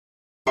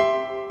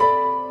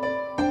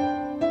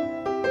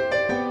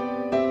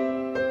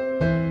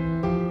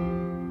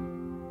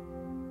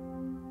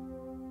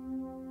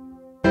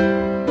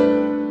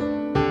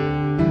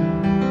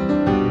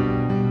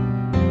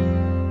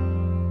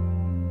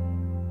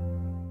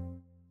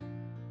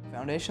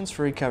Foundations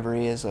for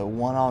Recovery is a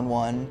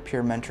one-on-one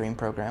peer mentoring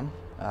program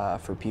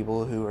for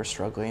people who are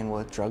struggling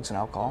with drugs and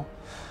alcohol.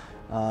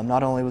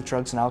 Not only with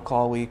drugs and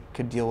alcohol, we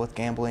could deal with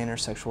gambling or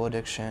sexual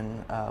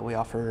addiction. We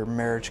offer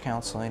marriage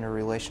counseling or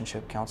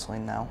relationship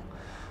counseling now.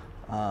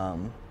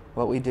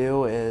 What we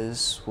do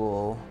is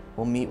we'll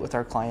meet with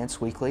our clients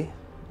weekly.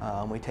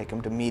 We take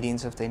them to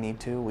meetings if they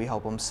need to. We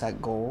help them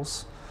set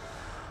goals.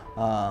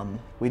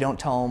 We don't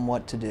tell them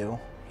what to do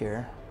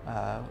here.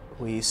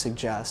 We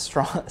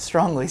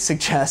strongly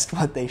suggest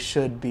what they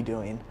should be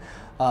doing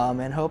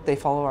and hope they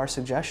follow our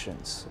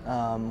suggestions.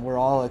 We're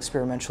all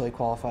experimentally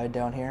qualified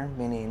down here,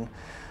 meaning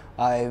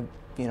I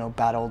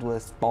battled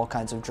with all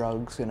kinds of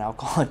drugs and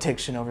alcohol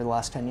addiction over the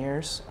last 10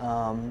 years.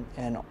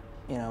 And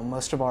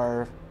most of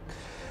our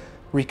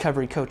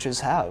recovery coaches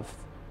have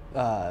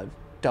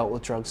dealt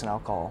with drugs and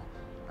alcohol.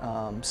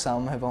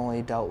 Some have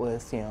only dealt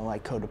with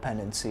like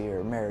codependency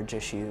or marriage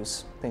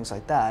issues, things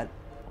like that.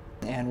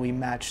 And we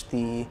match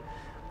the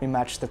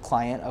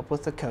client up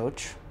with the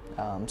coach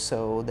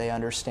so they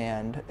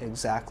understand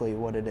exactly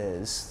what it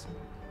is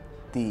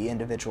the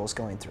individual is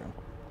going through.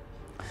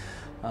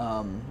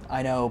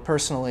 I know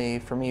personally,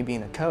 for me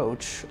being a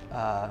coach,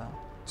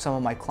 some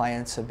of my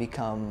clients have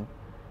become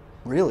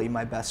really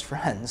my best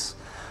friends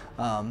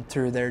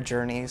through their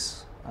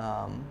journeys,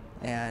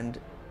 and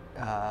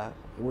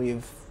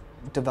we've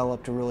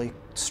developed a really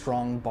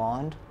strong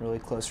bond, really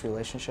close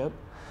relationship.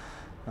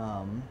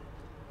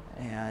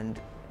 And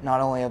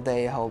not only have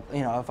they helped,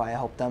 if I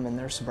helped them in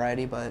their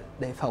sobriety, but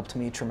they've helped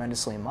me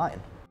tremendously in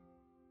mine.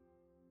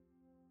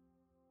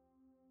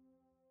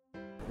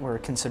 We're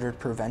considered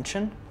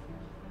prevention,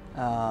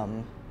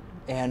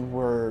 and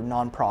we're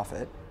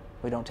nonprofit.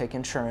 We don't take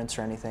insurance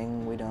or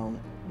anything. We don't,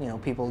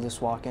 people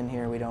just walk in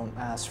here. We don't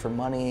ask for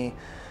money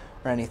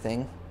or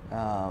anything.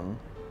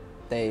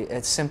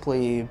 It's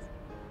simply,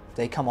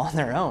 they come on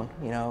their own.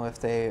 If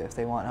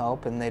they want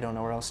help and they don't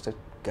know where else to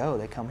go,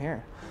 they come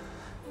here.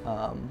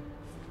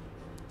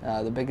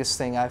 The biggest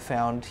thing I've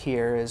found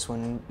here is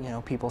when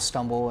people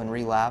stumble and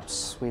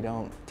relapse, we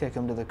don't kick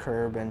them to the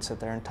curb and sit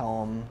there and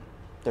tell them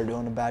they're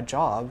doing a bad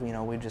job.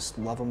 We just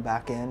love them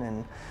back in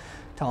and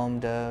tell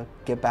them to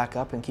get back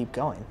up and keep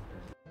going.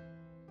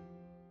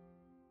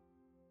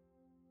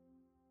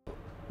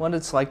 What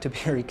it's like to be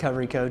a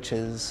recovery coach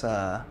is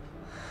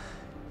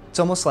it's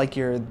almost like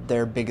you're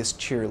their biggest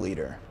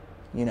cheerleader.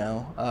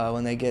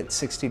 When they get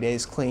 60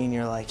 days clean,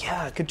 you're like,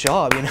 yeah, good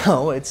job,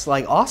 it's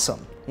like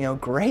awesome,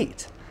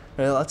 great.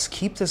 Let's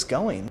keep this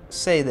going.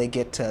 Say they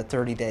get to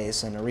 30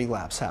 days and a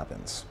relapse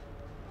happens.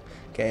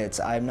 Okay,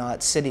 I'm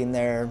not sitting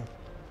there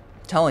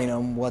telling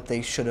them what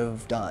they should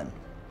have done,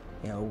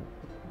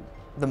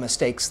 the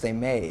mistakes they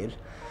made.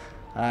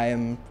 I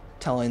am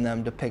telling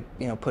them to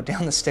put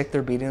down the stick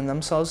they're beating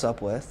themselves up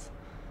with,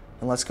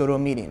 and let's go to a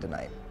meeting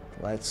tonight.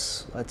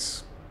 Let's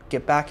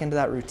get back into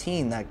that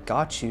routine that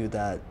got you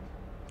that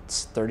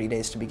 30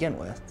 days to begin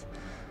with.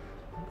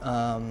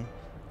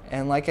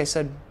 And like I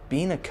said,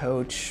 being a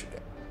coach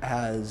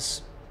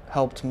has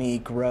helped me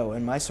grow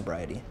in my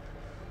sobriety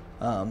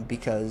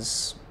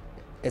because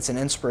it's an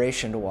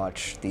inspiration to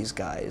watch these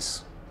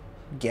guys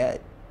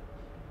get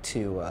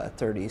to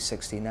 30,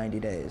 60, 90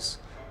 days.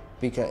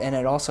 And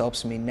it also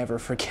helps me never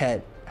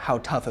forget how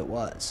tough it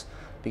was,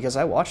 because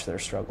I watch their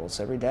struggles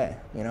every day.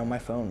 My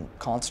phone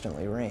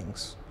constantly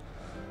rings.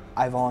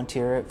 I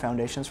volunteer at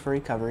Foundations for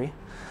Recovery.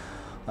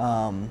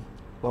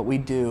 What we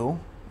do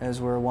is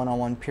we're a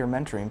one-on-one peer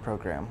mentoring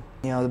program.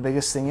 The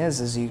biggest thing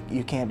is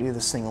you can't do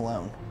this thing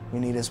alone. You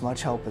need as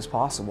much help as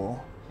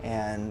possible,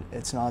 and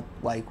it's not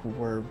like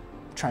we're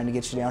trying to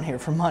get you down here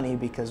for money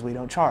because we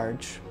don't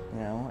charge,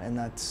 and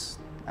that's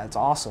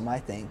awesome. I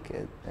think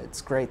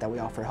it's great that we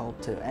offer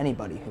help to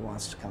anybody who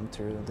wants to come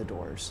through the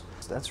doors.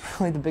 That's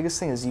really the biggest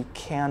thing, is you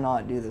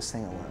cannot do this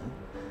thing alone.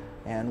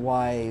 And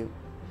why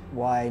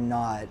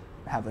not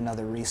have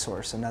another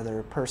resource,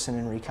 another person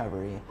in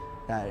recovery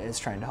that is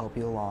trying to help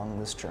you along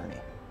this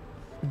journey?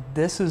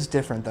 This is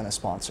different than a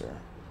sponsor.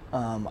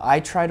 I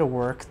try to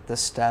work the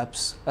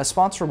steps. A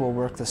sponsor will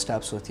work the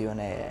steps with you in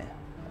AA.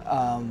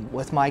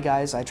 With my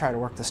guys, I try to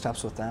work the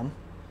steps with them.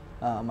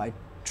 I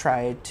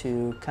try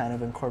to kind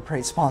of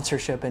incorporate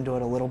sponsorship into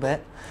it a little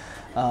bit,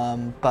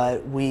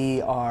 but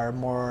we are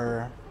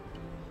more,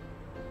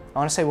 I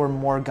want to say we're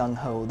more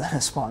gung-ho than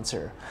a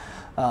sponsor,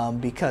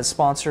 because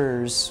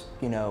sponsors,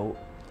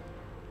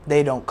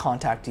 they don't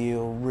contact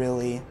you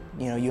really.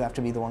 You have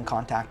to be the one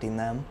contacting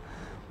them.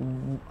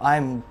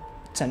 I'm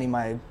sending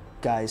my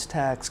guys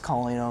texts,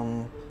 calling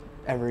them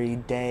every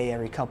day,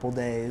 every couple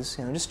days,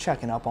 just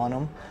checking up on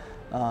them.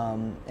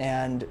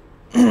 And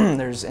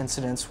there's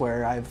incidents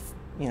where I have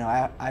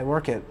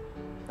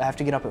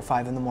to get up at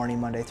 5 in the morning,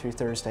 Monday through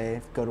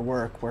Thursday, go to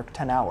work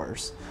 10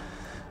 hours.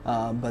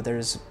 But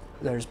there's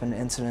been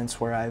incidents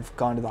where I've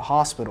gone to the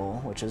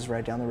hospital, which is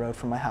right down the road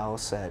from my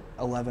house, at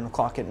 11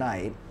 o'clock at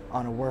night,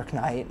 on a work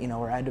night,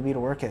 where I had to be to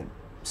work at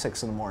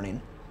 6 in the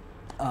morning.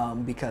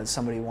 Because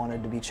somebody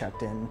wanted to be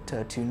checked in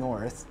to 2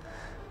 North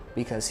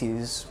because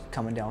he's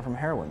coming down from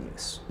heroin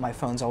use. My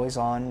phone's always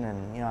on,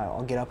 and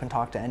I'll get up and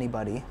talk to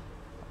anybody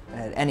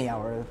at any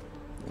hour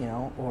you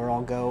know, or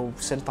I'll go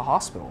sit at the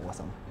hospital with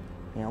them.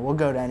 You know, we'll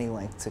go to any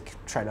length to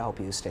try to help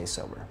you stay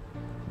sober.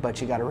 But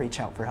you got to reach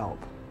out for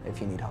help if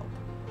you need help.